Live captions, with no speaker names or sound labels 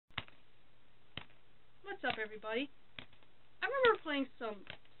What's up, everybody? I remember playing some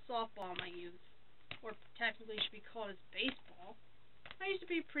softball in my youth, or technically should be called as baseball. I used to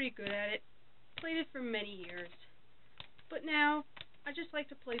be pretty good at it, played it for many years, but now I just like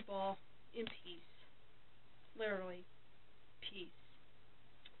to play ball in peace. Literally, peace.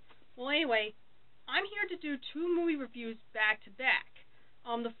 Well, anyway, I'm here to do two movie reviews back to back.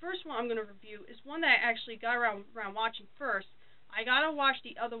 The first one I'm going to review is one that I actually got around watching first. I gotta watch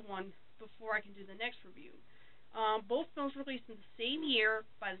the other one before I can do the next review. Both films released in the same year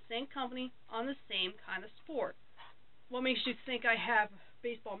by the same company on the same kind of sport. What makes you think I have a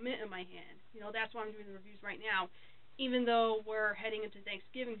baseball mitt in my hand? That's why I'm doing the reviews right now. Even though we're heading into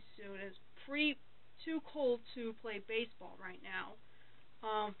Thanksgiving soon, it's too cold to play baseball right now.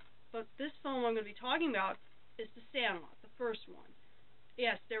 But this film I'm going to be talking about is The Sandlot, the first one.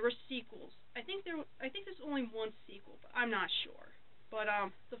 Yes, there were sequels. I think there's only one sequel, but I'm not sure. But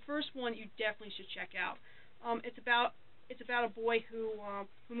the first one you definitely should check out. It's about a boy who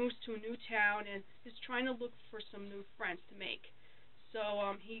moves to a new town and is trying to look for some new friends to make. So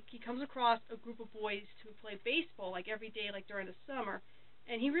he comes across a group of boys who play baseball like every day, like during the summer,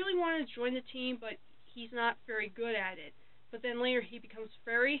 and he really wanted to join the team, but he's not very good at it. But then later he becomes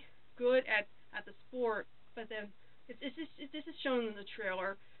very good at the sport. But then this is shown in the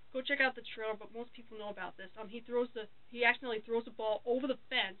trailer. Go check out the trailer, but most people know about this. He accidentally throws the ball over the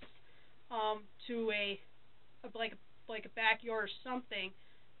fence to a backyard or something,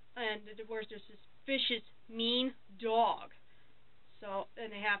 and where there's this vicious, mean dog. So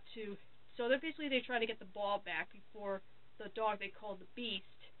they try to get the ball back before the dog they call the Beast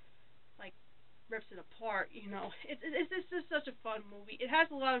rips it apart. It's just such a fun movie. It has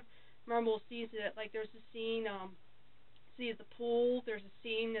a lot of memorable scenes in it. Like there's a scene at the pool. There's a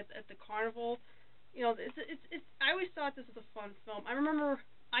scene at the carnival. I always thought this was a fun film. I remember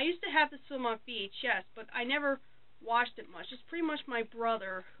I used to have this film on VHS, but I never watched it much. It's pretty much my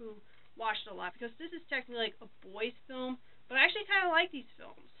brother who watched it a lot, because this is technically like a boys' film, but I actually kind of like these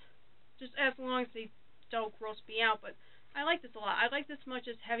films, just as long as they don't gross me out. But I like this a lot. I like this much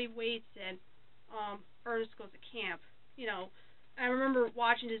as Heavyweights and Ernest Goes to Camp. I remember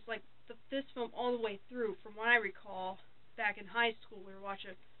watching this film all the way through. From what I recall, back in high school, we were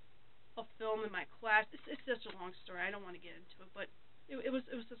watching a film in my class. It's just a long story. I don't want to get into it, but it was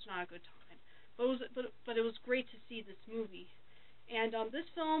just not a good time. But it was great to see this movie. And this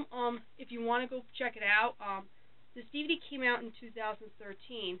film, if you want to go check it out, this DVD came out in 2013,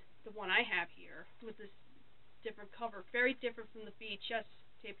 the one I have here, with this different cover, very different from the VHS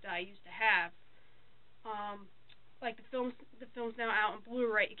tape that I used to have. The film's now out on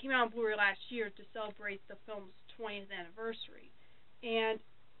Blu-ray. It came out on Blu-ray last year to celebrate the film's 20th anniversary. And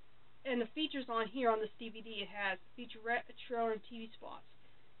the features on here on this DVD, it has featurette, a trailer, and TV spots.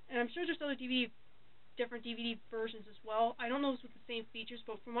 And I'm sure there's other different DVD versions as well. I don't know if it's with the same features,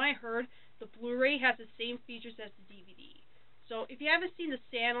 but from what I heard, the Blu-ray has the same features as the DVD. So if you haven't seen The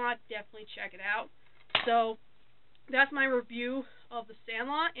Sandlot, definitely check it out. So that's my review of The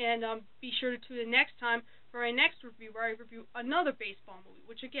Sandlot, and be sure to tune in next time for my next review, where I review another baseball movie,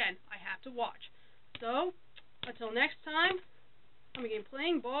 which again, I have to watch. So, until next time, I'm again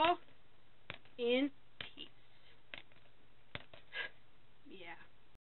playing ball in peace. Yeah.